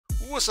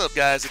What's up,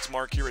 guys? It's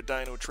Mark here at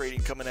Dino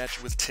Trading, coming at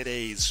you with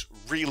today's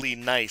really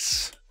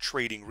nice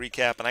trading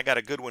recap, and I got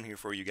a good one here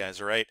for you guys.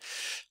 All right,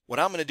 what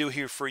I'm going to do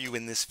here for you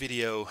in this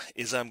video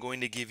is I'm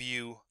going to give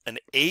you an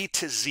A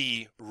to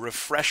Z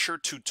refresher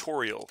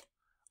tutorial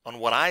on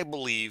what I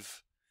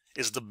believe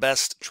is the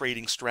best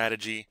trading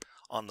strategy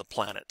on the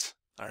planet.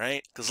 All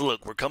right, because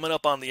look, we're coming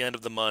up on the end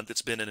of the month.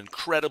 It's been an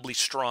incredibly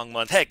strong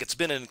month. Heck, it's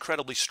been an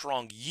incredibly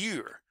strong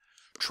year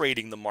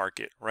trading the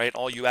market, right?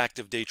 All you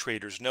active day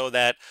traders know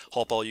that.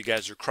 Hope all you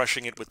guys are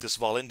crushing it with this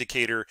vol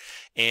indicator.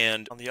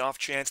 And on the off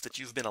chance that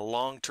you've been a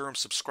long-term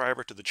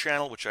subscriber to the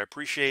channel, which I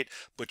appreciate,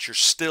 but you're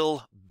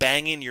still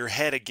banging your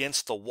head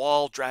against the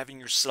wall, driving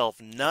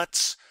yourself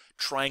nuts,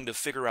 trying to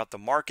figure out the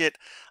market,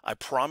 I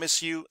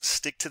promise you,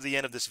 stick to the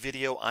end of this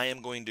video. I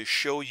am going to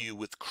show you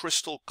with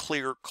crystal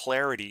clear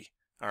clarity,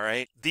 all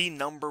right, the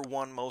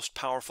 #1 most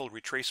powerful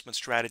retracement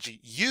strategy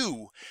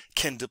you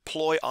can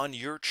deploy on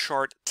your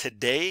chart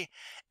today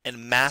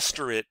and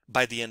master it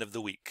by the end of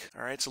the week.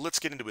 All right, so let's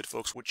get into it,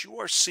 folks. What you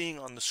are seeing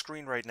on the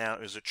screen right now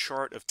is a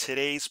chart of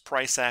today's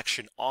price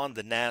action on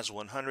the NAS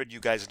 100. You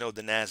guys know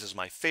the NAS is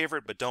my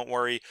favorite, but don't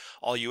worry,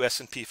 all you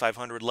S&P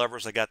 500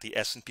 lovers, I got the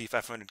S&P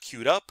 500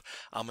 queued up.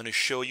 I'm going to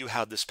show you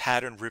how this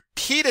pattern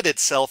repeated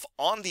itself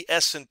on the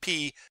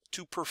S&P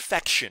to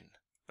perfection.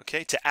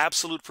 Okay, to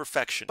absolute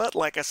perfection. But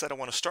like I said, I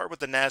want to start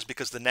with the NAS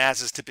because the NAS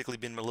has typically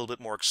been a little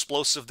bit more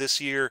explosive this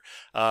year.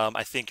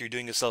 I think you're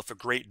doing yourself a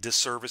great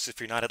disservice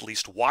if you're not at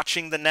least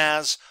watching the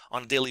NAS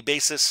on a daily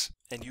basis.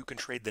 And you can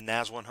trade the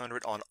NAS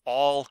 100 on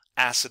all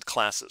asset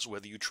classes,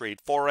 whether you trade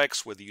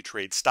Forex, whether you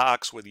trade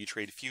stocks, whether you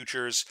trade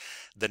futures.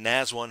 The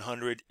NAS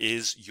 100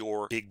 is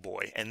your big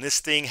boy. And this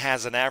thing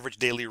has an average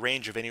daily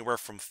range of anywhere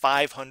from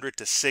 500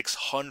 to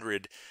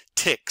 600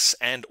 ticks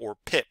and or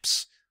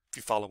pips, if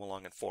you follow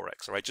along in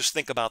Forex. All right, just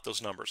think about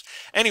those numbers.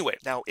 Anyway,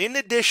 now in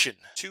addition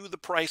to the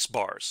price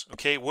bars,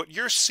 okay, what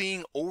you're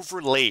seeing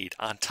overlaid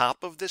on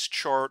top of this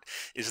chart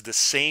is the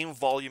same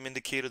volume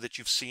indicator that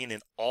you've seen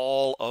in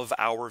all of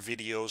our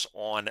videos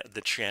on the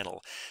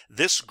channel.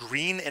 This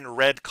green and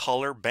red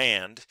color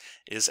band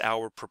is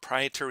our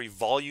proprietary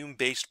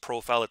volume-based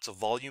profile. It's a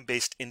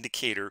volume-based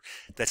indicator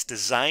that's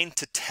designed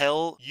to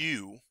tell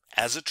you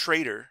as a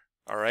trader,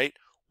 all right,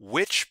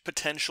 which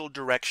potential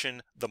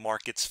direction the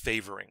market's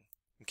favoring.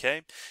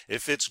 Okay,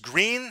 if it's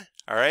green,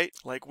 all right,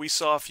 like we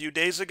saw a few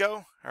days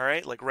ago, all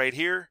right, like right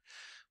here,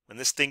 when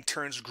this thing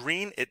turns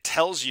green, it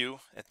tells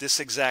you at this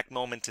exact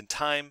moment in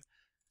time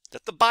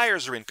that the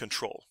buyers are in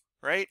control,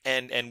 right?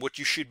 And what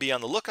you should be on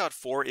the lookout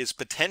for is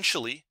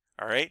potentially,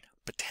 all right,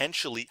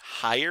 potentially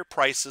higher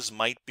prices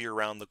might be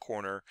around the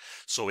corner.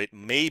 So it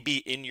may be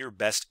in your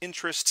best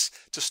interests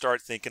to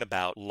start thinking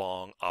about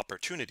long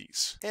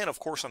opportunities. And of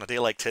course, on a day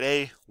like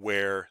today,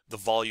 where the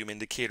volume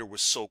indicator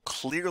was so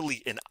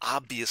clearly and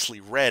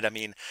obviously red. I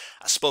mean,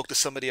 I spoke to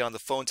somebody on the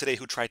phone today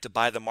who tried to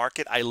buy the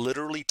market. I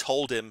literally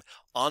told him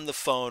on the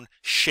phone,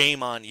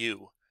 shame on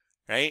you,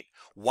 right?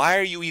 Why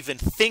are you even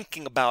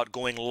thinking about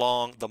going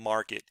long the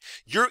market?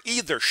 You're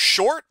either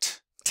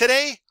short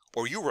today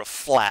or you were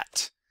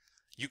flat.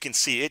 You can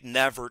see it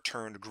never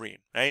turned green,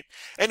 right?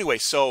 Anyway,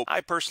 so I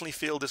personally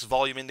feel this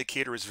volume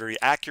indicator is very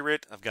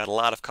accurate. I've got a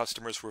lot of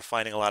customers who are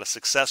finding a lot of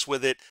success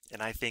with it.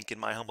 And I think, in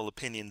my humble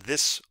opinion,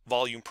 this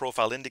volume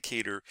profile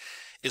indicator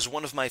is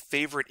one of my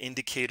favorite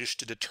indicators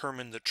to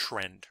determine the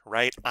trend,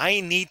 right?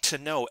 I need to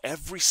know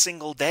every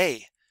single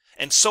day.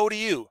 And so do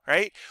you,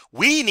 right?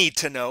 We need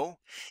to know,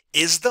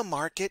 is the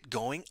market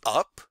going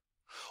up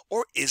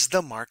or is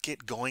the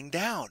market going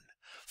down?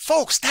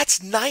 Folks, that's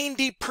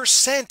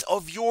 90%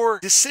 of your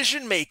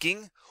decision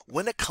making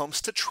when it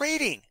comes to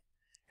trading,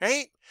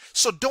 right?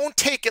 So don't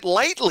take it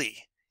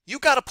lightly. You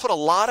got to put a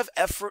lot of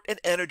effort and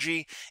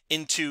energy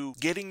into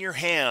getting your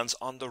hands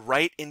on the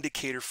right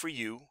indicator for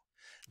you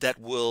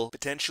that will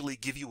potentially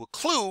give you a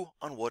clue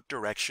on what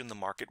direction the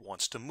market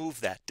wants to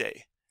move that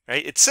day,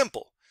 right? It's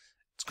simple.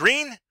 It's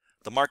green.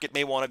 The market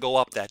may want to go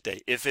up that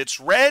day. If it's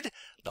red,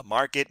 the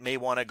market may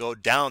want to go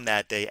down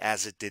that day,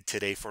 as it did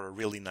today for a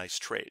really nice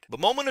trade. But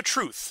moment of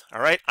truth,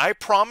 all right? I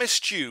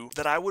promised you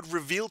that I would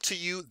reveal to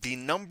you the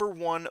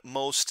 #1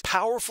 most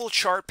powerful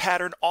chart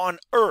pattern on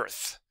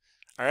earth,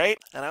 all right?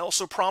 And I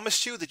also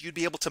promised you that you'd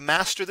be able to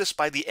master this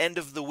by the end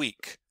of the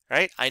week.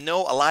 Right? I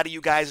know a lot of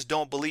you guys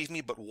don't believe me,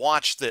 but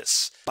watch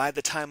this. By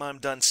the time I'm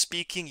done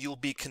speaking, you'll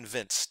be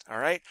convinced. All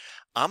right?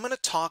 I'm going to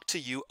talk to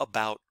you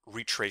about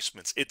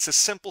retracements. It's a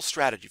simple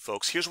strategy,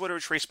 folks. Here's what a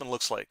retracement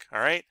looks like. All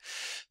right?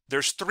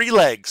 There's 3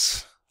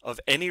 legs of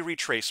any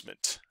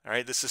retracement. All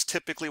right? This is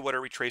typically what a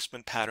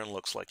retracement pattern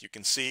looks like. You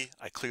can see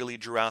I clearly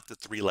drew out the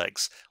 3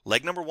 legs.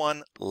 Leg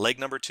 #1, leg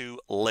 #2,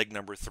 leg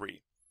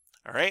 #3.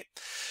 All right?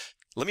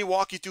 Let me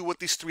walk you through what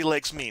these 3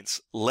 legs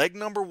means. Leg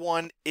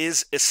 #1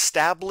 is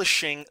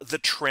establishing the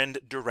trend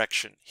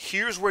direction.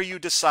 Here's where you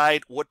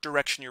decide what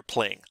direction you're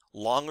playing,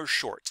 long or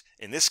short.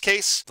 In this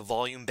case, the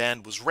volume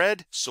band was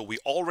red, so we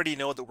already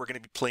know that we're going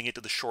to be playing it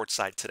to the short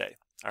side today.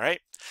 All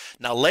right.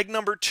 Now, leg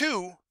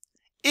 #2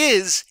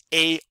 is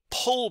a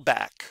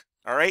pullback.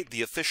 All right,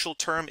 the official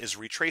term is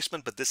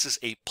retracement, but this is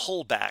a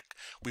pullback.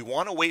 We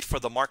want to wait for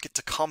the market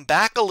to come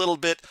back a little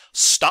bit,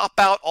 stop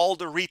out all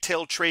the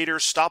retail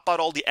traders, stop out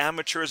all the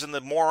amateurs and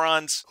the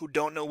morons who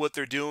don't know what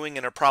they're doing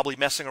and are probably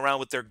messing around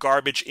with their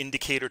garbage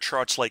indicator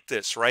charts like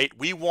this, right?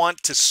 We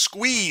want to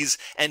squeeze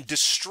and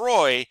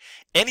destroy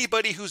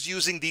anybody who's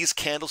using these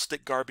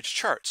candlestick garbage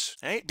charts,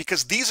 right?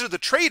 Because these are the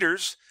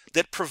traders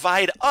that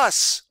provide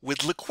us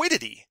with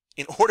liquidity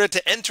in order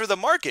to enter the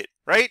market,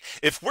 right?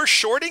 If we're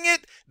shorting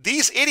it,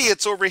 these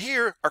idiots over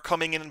here are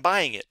coming in and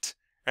buying it,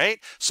 right?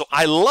 So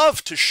I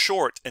love to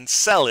short and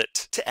sell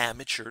it to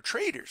amateur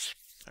traders,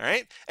 all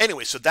right?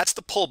 Anyway, so that's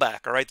the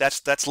pullback, all right?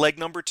 That's leg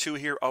number 2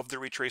 here of the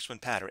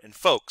retracement pattern. And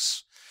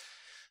folks,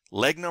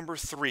 leg number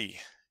 3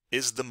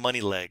 is the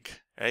money leg,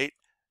 right?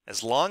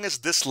 As long as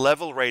this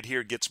level right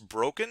here gets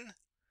broken,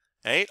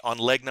 right, on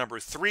leg number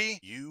 3,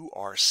 you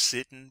are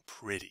sitting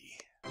pretty.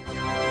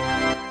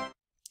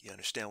 You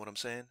understand what I'm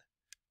saying?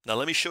 Now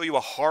let me show you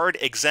a hard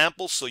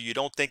example so you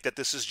don't think that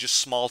this is just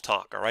small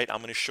talk, all right? I'm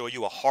going to show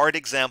you a hard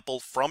example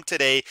from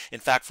today, in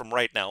fact from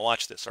right now.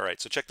 Watch this, all right?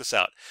 So check this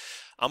out.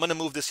 I'm going to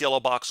move this yellow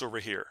box over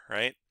here,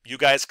 right? You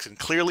guys can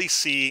clearly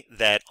see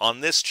that on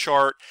this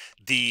chart,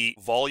 the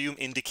volume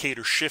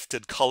indicator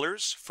shifted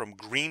colors from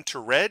green to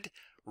red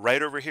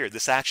right over here.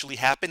 This actually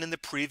happened in the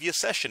previous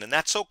session, and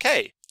that's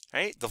okay.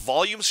 Right? The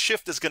volume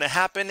shift is going to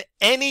happen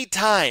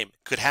anytime.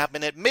 Could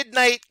happen at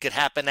midnight, could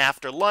happen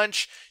after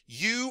lunch.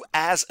 You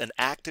as an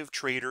active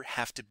trader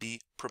have to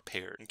be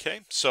prepared. Okay?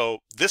 So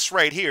this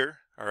right here,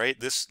 all right,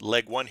 this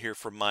leg 1 here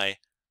from my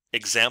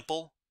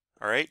example,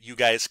 all right, you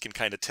guys can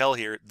kind of tell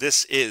here,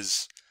 this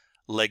is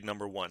leg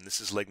number 1. This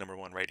is leg number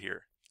 1 right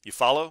here. You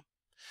follow?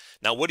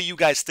 Now, what do you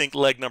guys think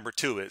leg number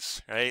 2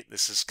 is? Right?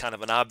 This is kind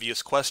of an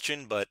obvious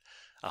question, but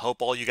I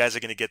hope all you guys are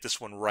going to get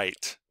this one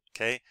right.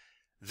 Okay?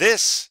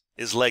 This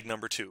is leg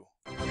number 2.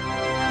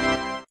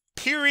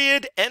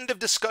 Period. End of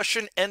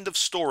discussion. End of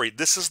story.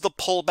 This is the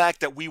pullback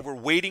that we were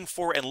waiting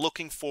for and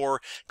looking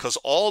for, because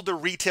all the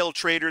retail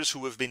traders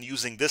who have been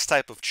using this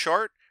type of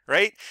chart,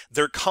 right,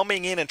 they're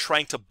coming in and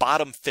trying to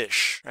bottom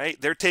fish, right?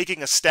 They're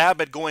taking a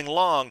stab at going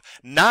long,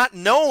 not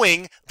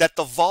knowing that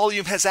the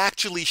volume has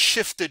actually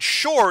shifted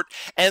short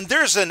and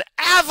there's an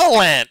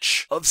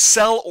avalanche of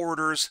sell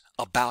orders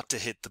about to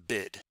hit the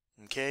bid.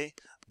 Okay?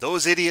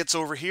 Those idiots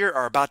over here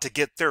are about to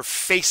get their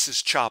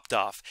faces chopped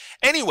off.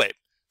 Anyway,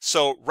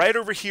 so right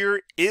over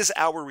here is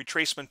our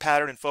retracement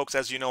pattern. And folks,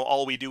 as you know,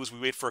 all we do is we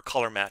wait for a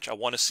color match. I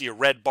want to see a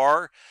red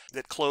bar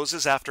that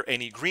closes after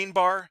any green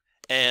bar.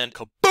 And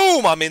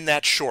kaboom, I'm in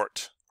that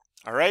short.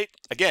 All right?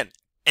 Again,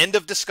 end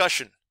of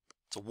discussion.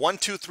 It's a 1,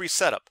 2, 3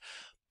 setup.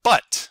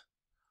 But,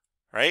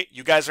 right,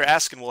 you guys are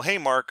asking, well, hey,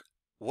 Mark,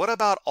 what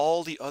about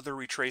all the other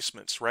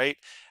retracements, right?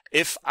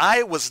 If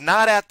I was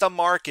not at the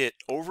market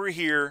over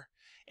here,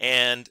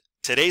 and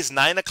today's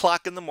 9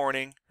 o'clock in the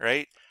morning,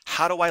 right?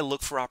 How do I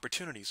look for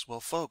opportunities?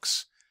 Well,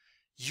 folks,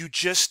 you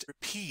just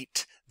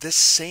repeat the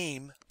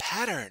same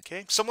pattern,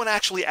 okay? Someone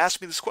actually asked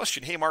me this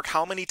question. Hey, Mark,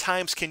 how many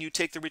times can you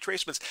take the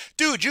retracements?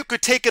 Dude, you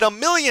could take it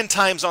 1,000,000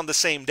 times on the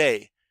same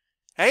day,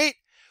 right?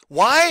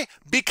 Why?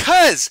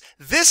 Because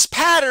this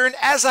pattern,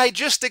 as I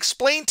just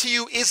explained to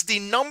you, is the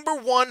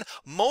 #1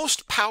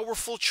 most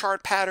powerful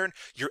chart pattern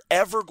you're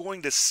ever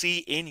going to see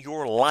in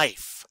your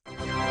life.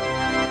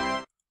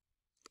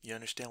 You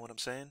understand what I'm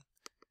saying?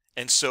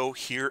 And so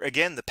here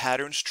again, the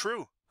pattern's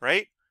true,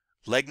 right?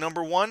 Leg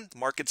number 1, the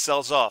market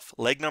sells off.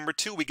 Leg number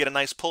 2, we get a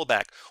nice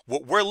pullback.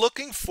 What we're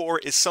looking for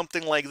is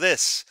something like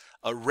this.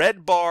 A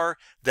red bar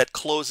that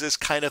closes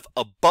kind of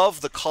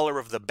above the color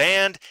of the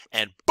band,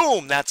 and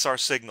boom, that's our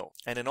signal.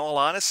 And in all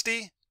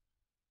honesty,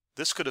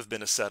 this could have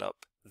been a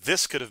setup.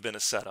 This could have been a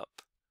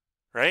setup,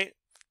 right?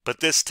 But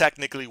this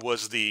technically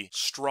was the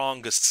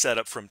strongest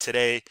setup from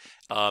today.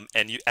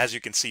 And as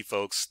you can see,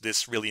 folks,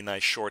 this really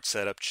nice short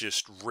setup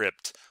just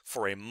ripped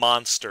for a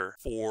monster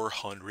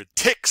 400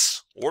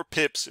 ticks or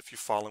pips if you're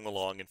following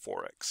along in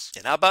Forex.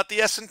 And how about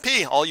the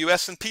S&P? All you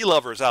S&P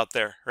lovers out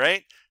there,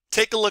 right?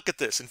 Take a look at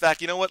this. In fact,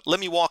 you know what? Let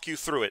me walk you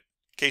through it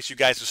in case you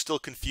guys are still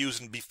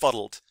confused and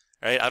befuddled,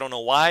 right? I don't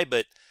know why,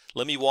 but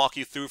let me walk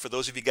you through for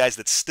those of you guys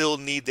that still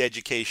need the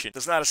education.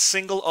 There's not a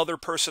single other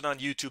person on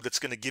YouTube that's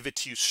going to give it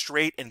to you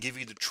straight and give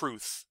you the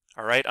truth,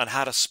 all right, on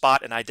how to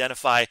spot and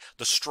identify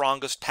the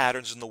strongest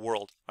patterns in the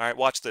world. All right,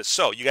 watch this.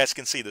 So you guys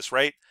can see this,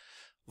 right?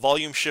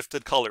 Volume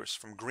shifted colors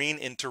from green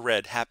into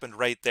red happened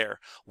right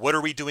there. What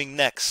are we doing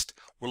next?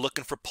 We're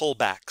looking for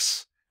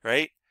pullbacks,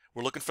 right?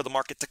 We're looking for the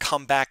market to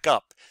come back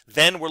up.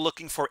 Then we're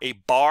looking for a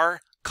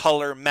bar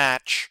color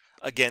match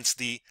against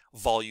the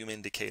volume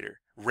indicator.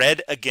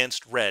 Red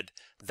against red.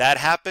 That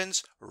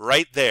happens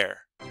right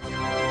there.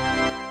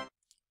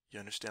 You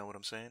understand what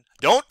I'm saying?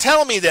 Don't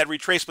tell me that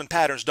retracement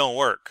patterns don't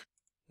work.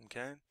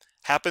 Okay?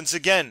 Happens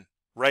again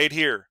right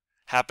here.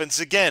 Happens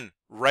again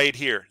right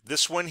here.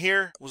 This one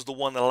here was the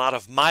one that a lot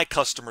of my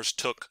customers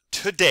took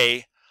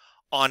today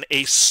on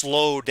a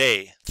slow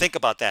day. Think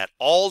about that.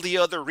 All the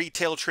other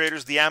retail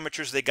traders, the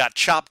amateurs, they got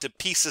chopped to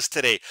pieces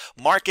today.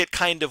 Market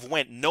kind of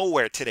went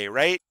nowhere today,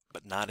 right?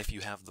 But not if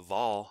you have the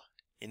vol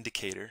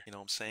indicator, you know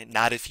what I'm saying?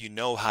 Not if you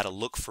know how to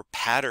look for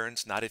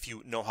patterns, not if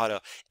you know how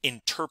to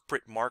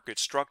interpret market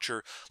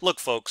structure. Look,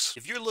 folks,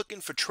 if you're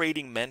looking for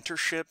trading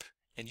mentorship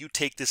and you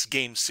take this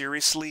game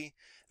seriously,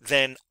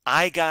 then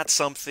I got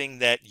something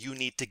that you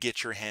need to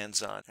get your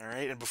hands on. All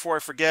right. And before I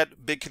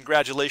forget, big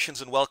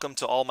congratulations and welcome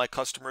to all my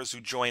customers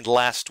who joined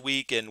last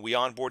week and we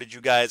onboarded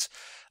you guys.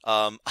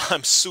 I'm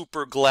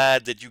super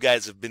glad that you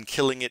guys have been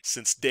killing it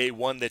since day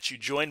one that you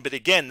joined. But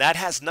again, that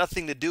has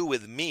nothing to do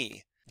with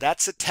me.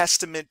 That's a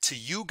testament to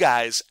you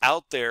guys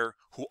out there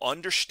who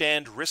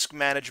understand risk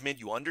management,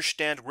 you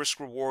understand risk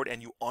reward,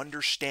 and you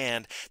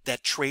understand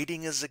that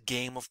trading is a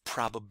game of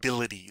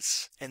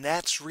probabilities. And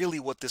that's really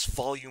what this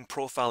volume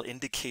profile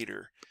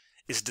indicator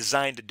is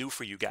designed to do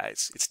for you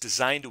guys. It's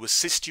designed to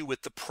assist you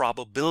with the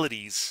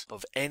probabilities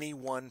of any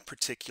one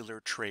particular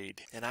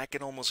trade. And I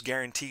can almost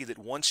guarantee that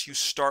once you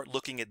start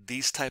looking at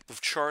these type of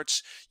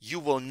charts,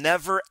 you will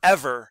never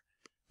ever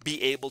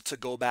be able to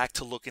go back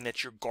to looking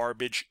at your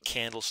garbage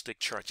candlestick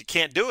charts. You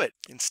can't do it.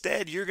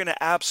 Instead, you're going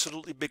to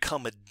absolutely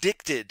become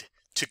addicted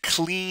to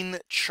clean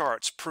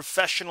charts,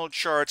 professional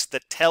charts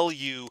that tell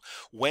you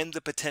when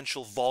the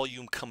potential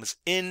volume comes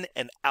in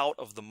and out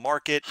of the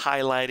market,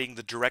 highlighting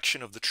the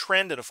direction of the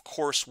trend and of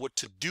course what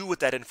to do with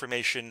that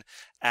information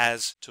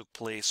as took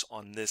place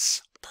on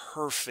this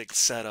perfect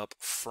setup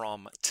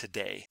from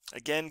today.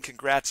 Again,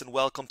 congrats and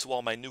welcome to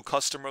all my new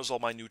customers, all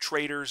my new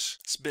traders.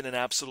 It's been an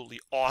absolutely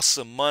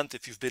awesome month.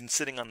 If you've been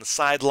sitting on the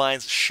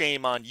sidelines,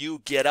 shame on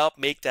you. Get up,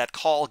 make that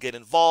call, get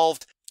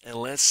involved, and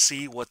let's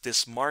see what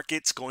this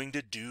market's going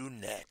to do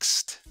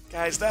next.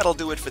 Guys, that'll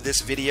do it for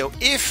this video.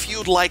 If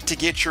you'd like to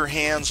get your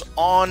hands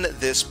on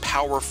this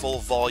powerful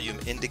volume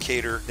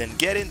indicator, then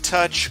get in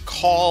touch,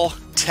 call,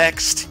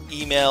 text,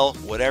 email,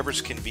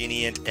 whatever's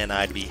convenient, and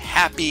I'd be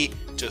happy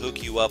to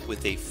hook you up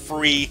with a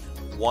free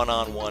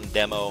one-on-one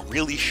demo,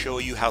 really show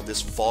you how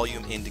this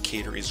volume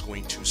indicator is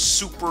going to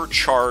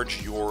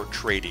supercharge your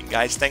trading.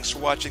 Guys, thanks for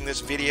watching this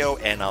video,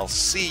 and I'll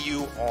see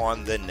you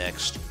on the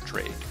next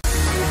trade.